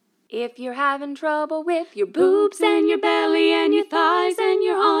If you're having trouble with your boobs and your belly and your thighs and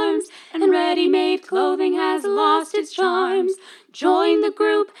your arms, and ready-made clothing has lost its charms, join the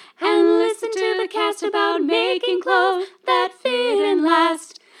group and listen to the cast about making clothes that fit and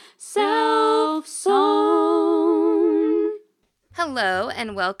last. Self-Sewn. Hello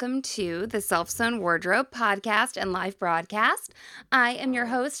and welcome to the Self-Sewn Wardrobe podcast and live broadcast. I am your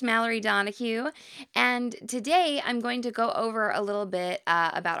host, Mallory Donahue, and today I'm going to go over a little bit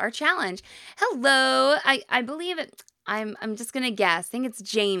about our challenge. Hello, I believe it. I'm just gonna guess. I think it's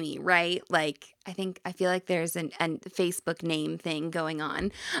Jamie, right? I feel like there's a Facebook name thing going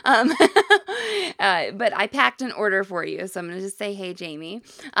on. But I packed an order for you, so I'm gonna just say, hey, Jamie.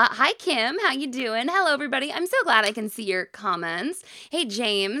 Hi, Kim. How you doing? Hello, everybody. I'm so glad I can see your comments. Hey,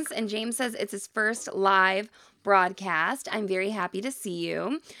 James. And James says it's his first live broadcast. I'm very happy to see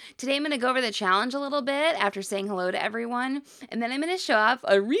you. Today I'm going to go over the challenge a little bit after saying hello to everyone, and then I'm going to show off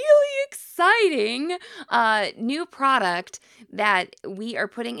a really exciting new product that we are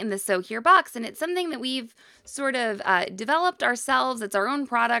putting in the Sew Here box, and it's something that we've sort of developed ourselves. It's our own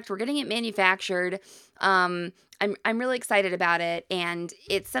product. We're getting it manufactured. I'm really excited about it, and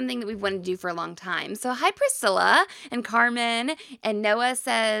it's something that we've wanted to do for a long time. So hi, Priscilla and Carmen, and Noah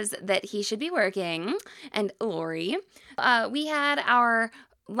says that he should be working, and Lori. We had our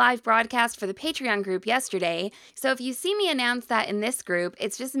live broadcast for the Patreon group yesterday, so if you see me announce that in this group,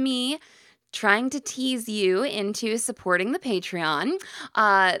 it's just me trying to tease you into supporting the Patreon.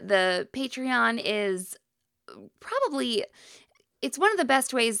 The Patreon is probably... It's one of the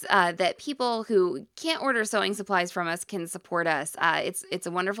best ways that people who can't order sewing supplies from us can support us. It's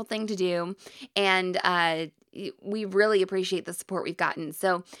a wonderful thing to do, and we really appreciate the support we've gotten.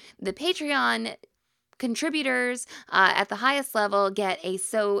 So the Patreon contributors at the highest level get a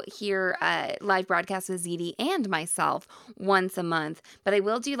Sew Here live broadcast with ZD and myself once a month, but I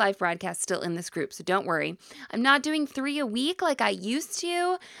will do live broadcasts still in this group, so don't worry. I'm not doing 3 a week like I used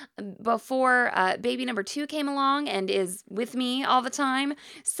to before baby number 2 came along and is with me all the time.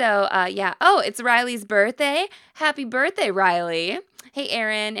 So yeah. Oh, it's Riley's birthday. Happy birthday, Riley. Hey,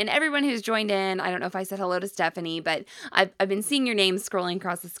 Erin, and everyone who's joined in. I don't know if I said hello to Stephanie, but I've been seeing your names scrolling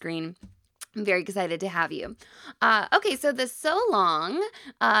across the screen. I'm very excited to have you. Okay, so the So Long,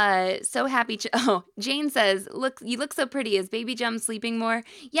 so happy. Jane says, "Look, you look so pretty. Is Baby Jum sleeping more?"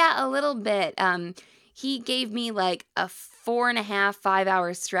 Yeah, a little bit. He gave me like a 4.5, 5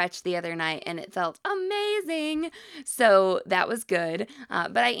 hour stretch the other night, and it felt amazing. So that was good.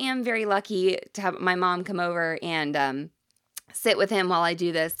 But I am very lucky to have my mom come over and sit with him while I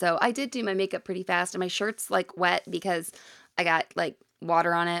do this. So I did do my makeup pretty fast, and my shirt's like wet because I got like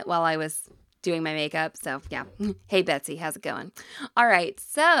water on it while I was doing my makeup. So yeah. Hey, Betsy, how's it going? All right.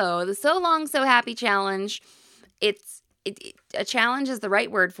 So the So Long, So Happy challenge. A challenge is the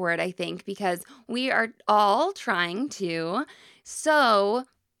right word for it, I think, because we are all trying to sew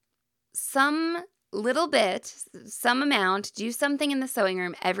some little bit, some amount, do something in the sewing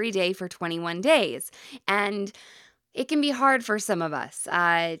room every day for 21 days. And it can be hard for some of us.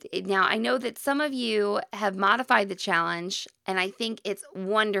 Now, I know that some of you have modified the challenge, and I think it's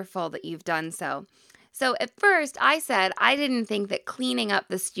wonderful that you've done so. So at first, I said I didn't think that cleaning up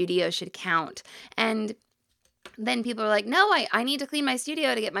the studio should count. And then people are like, no, I need to clean my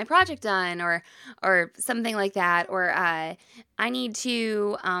studio to get my project done, or something like that. Or I need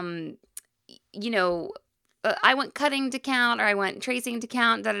to, I want cutting to count, or I want tracing to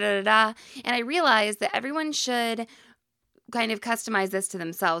count, da-da-da-da-da. And I realized that everyone should kind of customize this to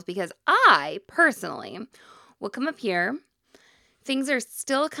themselves, because I, personally, will come up here. Things are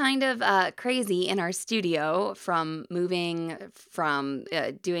still kind of crazy in our studio from moving, from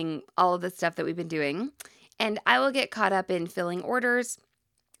doing all of the stuff that we've been doing. And I will get caught up in filling orders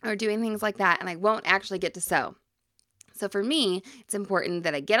or doing things like that, and I won't actually get to sew. So for me, it's important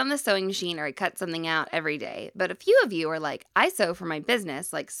that I get on the sewing machine or I cut something out every day. But a few of you are like, I sew for my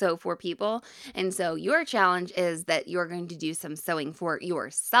business, like sew for people. And so your challenge is that you're going to do some sewing for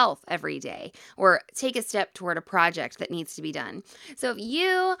yourself every day, or take a step toward a project that needs to be done. So if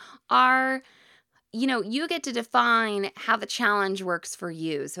you are... you get to define how the challenge works for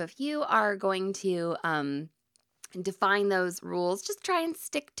you. So if you are going to define those rules, just try and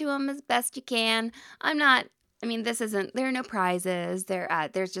stick to them as best you can. There are no prizes.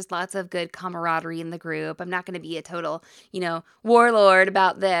 There's just lots of good camaraderie in the group. I'm not going to be a total, warlord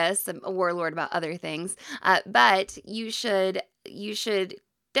about this. I'm a warlord about other things. But you should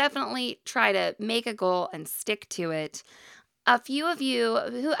definitely try to make a goal and stick to it. A few of you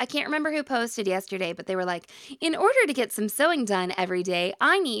who, I can't remember who posted yesterday, but they were like, in order to get some sewing done every day,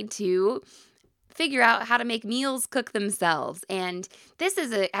 I need to figure out how to make meals cook themselves. And this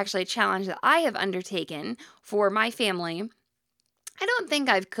is actually a challenge that I have undertaken for my family. I don't think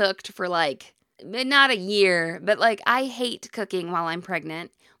I've cooked for not a year, but I hate cooking while I'm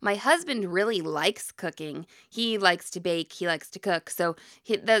pregnant. My husband really likes cooking. He likes to bake. He likes to cook. So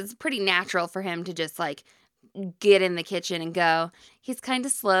that's pretty natural for him to just get in the kitchen and go. He's kind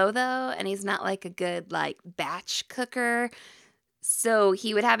of slow though, and he's not a good batch cooker. So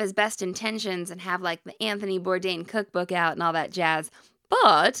he would have his best intentions and have the Anthony Bourdain cookbook out and all that jazz.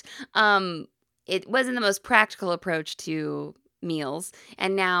 But it wasn't the most practical approach to meals.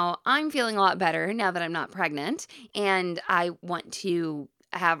 And now I'm feeling a lot better now that I'm not pregnant. And I want to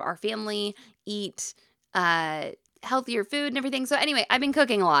have our family eat healthier food and everything. So anyway, I've been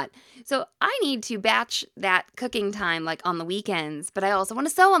cooking a lot. So I need to batch that cooking time on the weekends, but I also want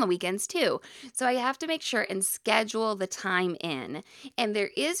to sew on the weekends too. So I have to make sure and schedule the time in. And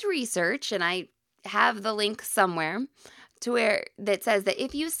there is research, and I have the link somewhere that says that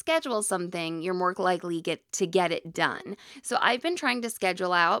if you schedule something, you're more likely to get it done. So I've been trying to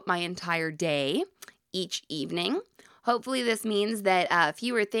schedule out my entire day each evening. Hopefully this means that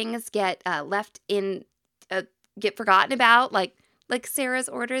fewer things get get forgotten about, like Sarah's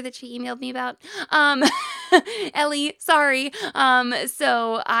order that she emailed me about. Ellie, sorry.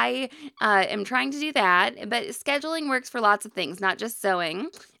 So I am trying to do that, but scheduling works for lots of things, not just sewing.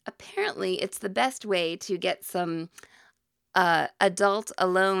 Apparently, it's the best way to get some adult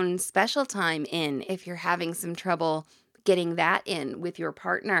alone special time in if you're having some trouble getting that in with your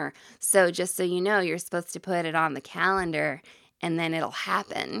partner. So just so you know, you're supposed to put it on the calendar and then it'll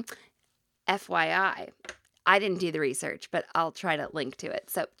happen. FYI. I didn't do the research, but I'll try to link to it.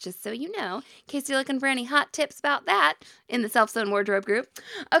 So just so you know, in case you're looking for any hot tips about that in the Self-Sewn Wardrobe group.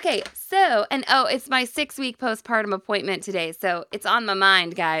 Okay, so, it's my 6-week postpartum appointment today, so it's on my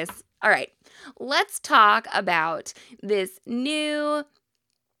mind, guys. All right, let's talk about this new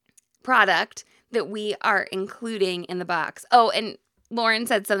product that we are including in the box. Oh, and Lauren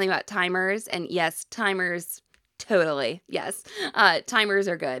said something about timers, and yes, timers, totally, yes. Timers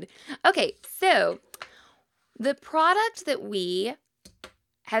are good. Okay, so the product that we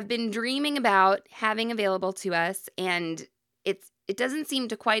have been dreaming about having available to us, and it doesn't seem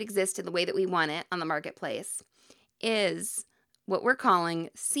to quite exist in the way that we want it on the marketplace, is what we're calling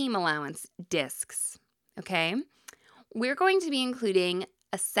seam allowance discs, okay? We're going to be including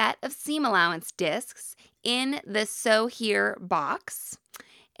a set of seam allowance discs in the Sew Here box.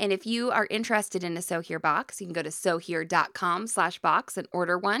 And if you are interested in a Sew Here box, you can go to sewhere.com/box and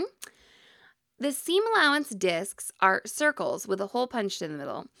order one. The seam allowance discs are circles with a hole punched in the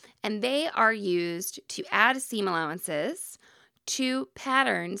middle, and they are used to add seam allowances to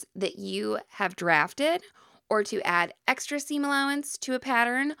patterns that you have drafted, or to add extra seam allowance to a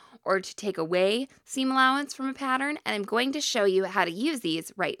pattern, or to take away seam allowance from a pattern. And I'm going to show you how to use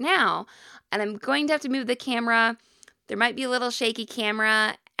these right now. And I'm going to have to move the camera. There might be a little shaky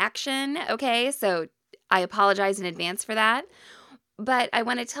camera action, okay? So I apologize in advance for that. But I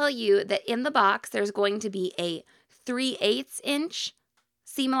want to tell you that in the box, there's going to be a 3/8 inch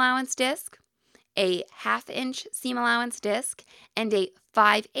seam allowance disc, a 1/2 inch seam allowance disc, and a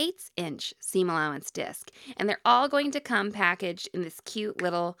 5/8 inch seam allowance disc. And they're all going to come packaged in this cute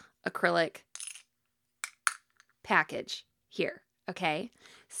little acrylic package here, okay?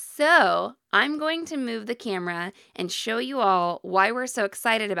 So I'm going to move the camera and show you all why we're so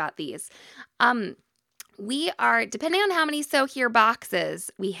excited about these. We are, depending on how many Sew Here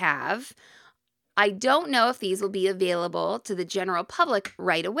boxes we have, I don't know if these will be available to the general public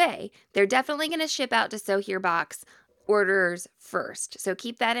right away. They're definitely going to ship out to Sew Here box orders first. So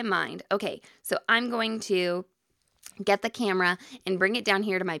keep that in mind. Okay, so I'm going to get the camera and bring it down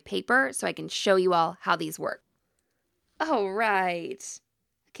here to my paper so I can show you all how these work. All right.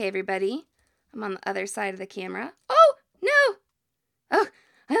 Okay, everybody. I'm on the other side of the camera. Oh, no. Oh,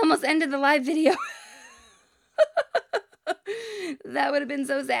 I almost ended the live video. That would have been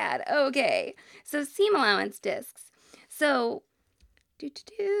so sad. Okay, so seam allowance discs. So,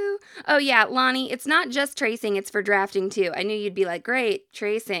 oh yeah, Lonnie, it's not just tracing, it's for drafting too. I knew you'd be like, great,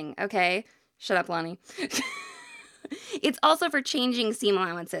 tracing. Okay, shut up, Lonnie. It's also for changing seam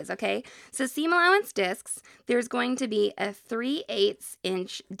allowances, okay? So seam allowance discs, there's going to be a 3/8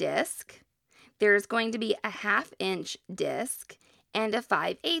 inch disc. There's going to be a 1/2 inch disc and a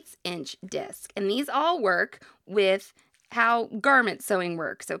 5/8 inch disc. And these all work with how garment sewing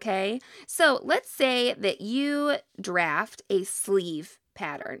works, okay? So let's say that you draft a sleeve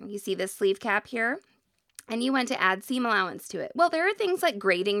pattern. You see this sleeve cap here? And you want to add seam allowance to it. Well, there are things like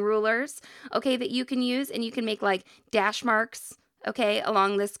grading rulers, okay, that you can use, and you can make dash marks, okay,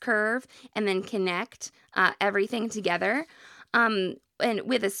 along this curve, and then connect everything together. And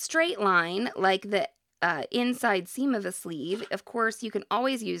with a straight line, like the inside seam of a sleeve, of course, you can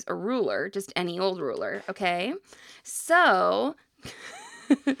always use a ruler, just any old ruler, okay? So,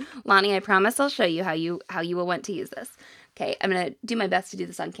 Lonnie, I promise I'll show you how you will want to use this. Okay, I'm going to do my best to do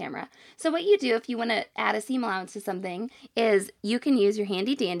this on camera. So what you do if you want to add a seam allowance to something is you can use your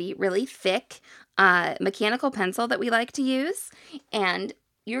handy dandy, really thick mechanical pencil that we like to use, and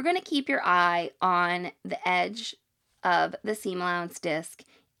you're going to keep your eye on the edge of the seam allowance disc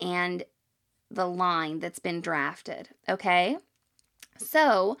and the line that's been drafted, okay?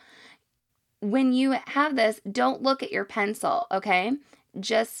 So when you have this, don't look at your pencil, okay?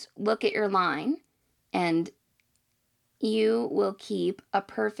 Just look at your line, and you will keep a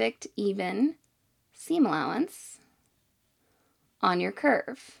perfect, even seam allowance on your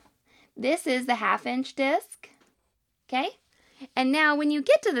curve. This is the 1/2-inch disc, okay? And now when you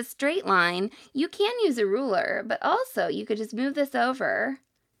get to the straight line, you can use a ruler, but also you could just move this over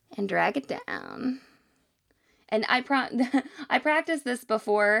and drag it down. And I practiced this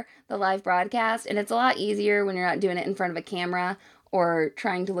before the live broadcast, and it's a lot easier when you're not doing it in front of a camera or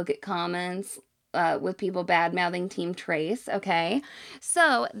trying to look at comments with people bad-mouthing Team Trace, okay?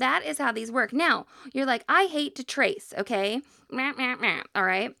 So that is how these work. Now, you're like, I hate to trace, okay? All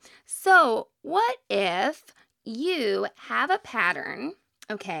right? So what if you have a pattern,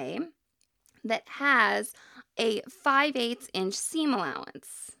 okay, that has a 5/8-inch seam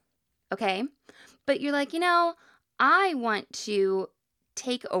allowance, okay? But you're like, I want to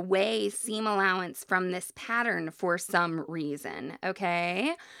take away seam allowance from this pattern for some reason,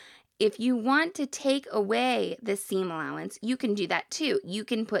 okay? If you want to take away the seam allowance, you can do that too. You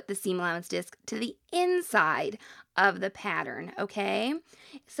can put the seam allowance disc to the inside of the pattern, okay?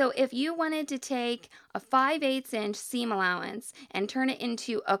 So if you wanted to take a 5/8-inch seam allowance and turn it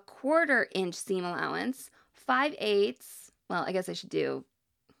into a 1/4-inch seam allowance, 5/8, well, I guess I should do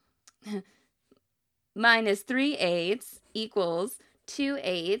minus 3/8 equals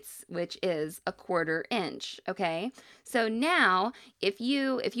 2/8, which is a 1/4 inch, okay? So now, if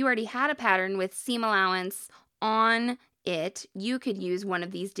you already had a pattern with seam allowance on it, you could use one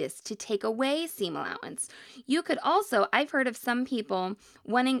of these discs to take away seam allowance. You could also, I've heard of some people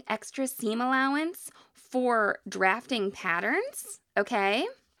wanting extra seam allowance for drafting patterns, okay?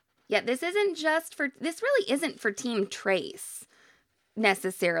 Yeah, this really isn't for Team Trace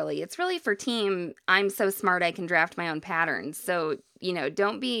necessarily. It's really for team, I'm so smart I can draft my own patterns. So,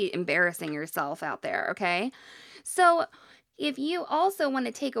 don't be embarrassing yourself out there, okay? So, if you also want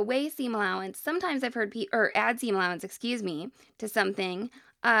to take away seam allowance, sometimes I've heard or add seam allowance, to something,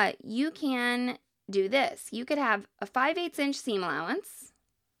 you can do this. You could have a 5/8-inch seam allowance.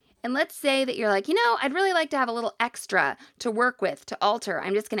 And let's say that you're like, I'd really like to have a little extra to work with, to alter.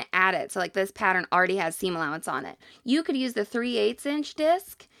 I'm just going to add it. So like this pattern already has seam allowance on it. You could use the 3/8-inch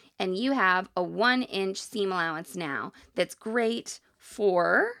disc, and you have a 1-inch seam allowance now. That's great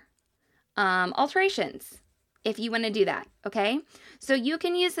for alterations, if you want to do that, okay? So you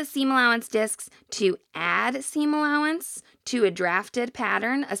can use the seam allowance discs to add seam allowance to a drafted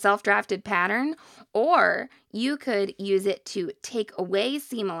pattern, a self-drafted pattern, or you could use it to take away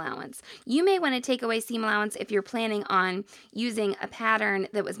seam allowance. You may want to take away seam allowance if you're planning on using a pattern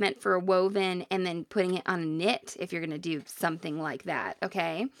that was meant for a woven and then putting it on a knit, if you're going to do something like that,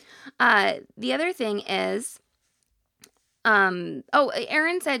 okay? The other thing is,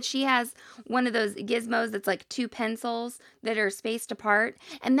 Erin said she has one of those gizmos that's like 2 pencils that are spaced apart,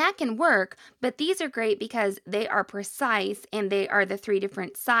 and that can work, but these are great because they are precise and they are the 3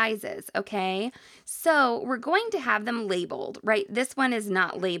 different sizes, okay? So we're going to have them labeled, right? This one is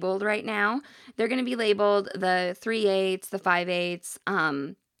not labeled right now. They're going to be labeled the 3/8, the 5/8,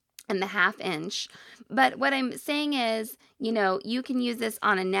 and the 1/2-inch. But what I'm saying is, you can use this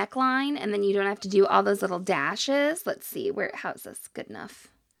on a neckline, and then you don't have to do all those little dashes. Let's see, how's this good enough?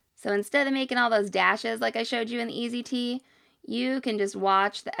 So instead of making all those dashes like I showed you in the Easy Tee, you can just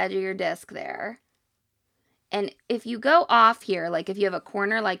watch the edge of your disc there. And if you go off here, like if you have a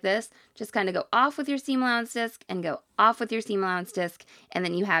corner like this, just kind of go off with your seam allowance disc and go off with your seam allowance disc, and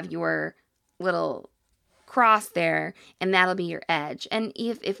then you have your little cross there, and that'll be your edge. And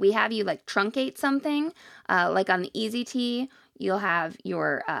if we have you like truncate something, like on the Easy Tee, you'll have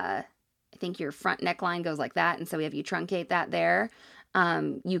your, I think your front neckline goes like that, and so we have you truncate that there.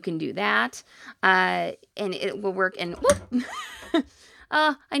 You can do that, and it will work. And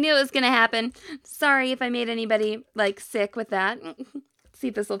oh, I knew it was gonna happen. Sorry if I made anybody like sick with that. See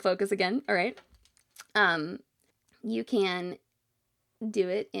if this will focus again. All right. You can do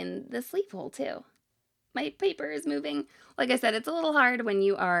it in the sleeve hole too. my paper is moving. Like I said, it's a little hard when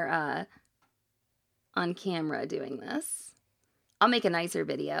you are on camera doing this. I'll make a nicer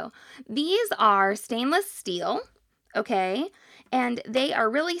video. These are stainless steel, okay? And they are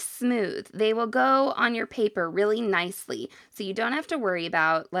really smooth. They will go on your paper really nicely, so you don't have to worry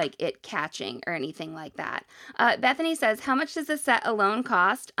about like it catching or anything like that. Bethany says, how much does this set alone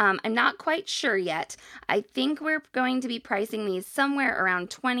cost? I'm not quite sure yet. I think we're going to be pricing these somewhere around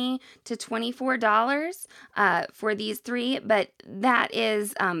 $20 to $24 for these 3, but that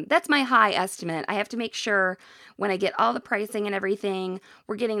is that's my high estimate. I have to make sure when I get all the pricing and everything,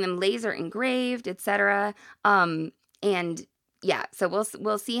 we're getting them laser engraved, etc. And yeah, so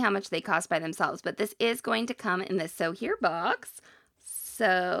we'll see how much they cost by themselves, but this is going to come in the Sew Here box.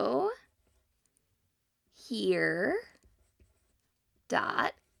 So here.com/box.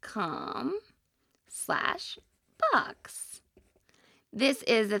 This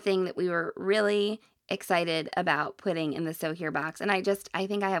is the thing that we were really excited about putting in the Sew Here box, and I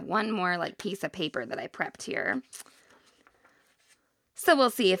think I have one more like piece of paper that I prepped here. So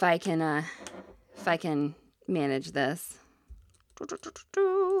we'll see if I can manage this.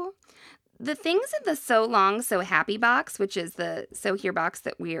 The things in the So Long So Happy box, which is the Sew Here box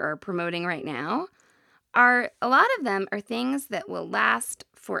that we are promoting right now, a lot of them are things that will last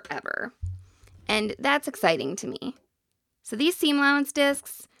forever. And that's exciting to me. So these seam allowance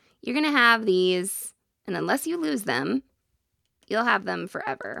discs, you're going to have these, and unless you lose them, you'll have them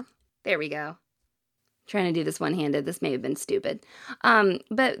forever. There we go. Trying to do this one-handed. This may have been stupid. But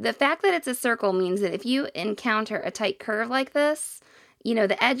the fact that it's a circle means that if you encounter a tight curve like this, you know,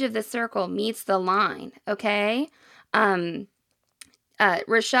 the edge of the circle meets the line, okay?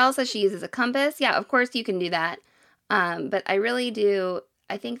 Rochelle says she uses a compass. Yeah, of course you can do that. But I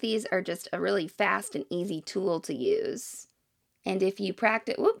think these are just a really fast and easy tool to use. And if you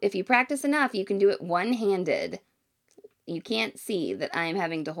practice enough, you can do it one-handed. You can't see that I'm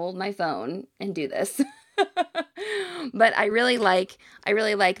having to hold my phone and do this. But I really like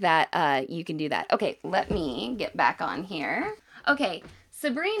that you can do that. Okay, let me get back on here. Okay,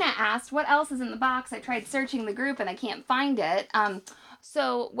 Sabrina asked, what else is in the box? I tried searching the group and I can't find it.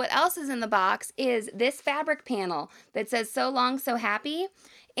 So what else is in the box is this fabric panel that says So Long So Happy.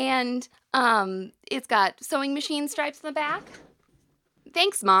 And it's got sewing machine stripes in the back.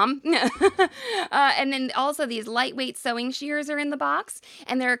 Thanks, Mom. And then also these lightweight sewing shears are in the box.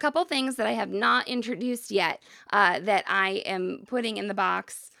 And there are a couple things that I have not introduced yet that I am putting in the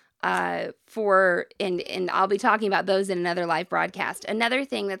box and I'll be talking about those in another live broadcast. Another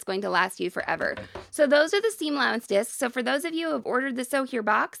thing that's going to last you forever. So those are the seam allowance discs. So for those of you who have ordered the Sew Here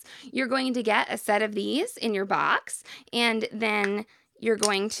box, you're going to get a set of these in your box. And then you're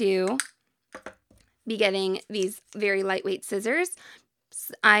going to be getting these very lightweight scissors.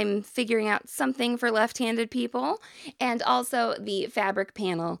 I'm figuring out something for left-handed people, and also the fabric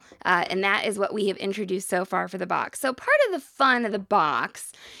panel, and that is what we have introduced so far for the box. So part of the fun of the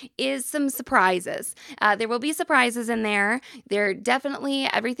box is some surprises. There will be surprises in there.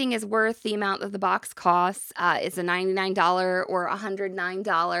 Everything is worth the amount that the box costs. It's a $99 or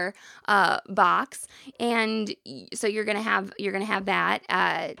 $109 box, and so you're gonna have that.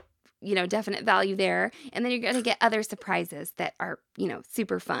 Definite value there. And then you're going to get other surprises that are,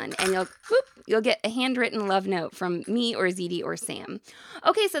 super fun. And you'll get a handwritten love note from me or ZD or Sam.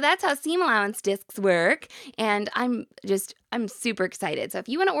 Okay, so that's how seam allowance discs work. And I'm super excited. So if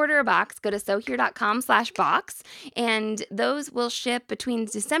you want to order a box, go to sewhere.com/box. And those will ship between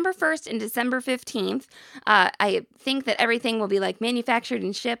December 1st and December 15th. I think that everything will be like manufactured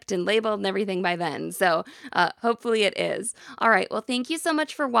and shipped and labeled and everything by then. So hopefully it is. All right. Well, thank you so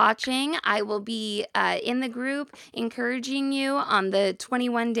much for watching. I will be in the group encouraging you on the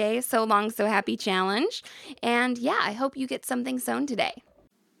 21-day So Long So Happy challenge. And yeah, I hope you get something sewn today.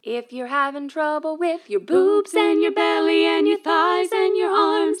 If you're having trouble with your boobs and your belly and your thighs and your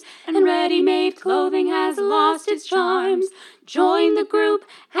arms, and ready-made clothing has lost its charms, join the group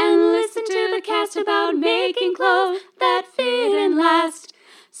and listen to the cast about making clothes that fit and last.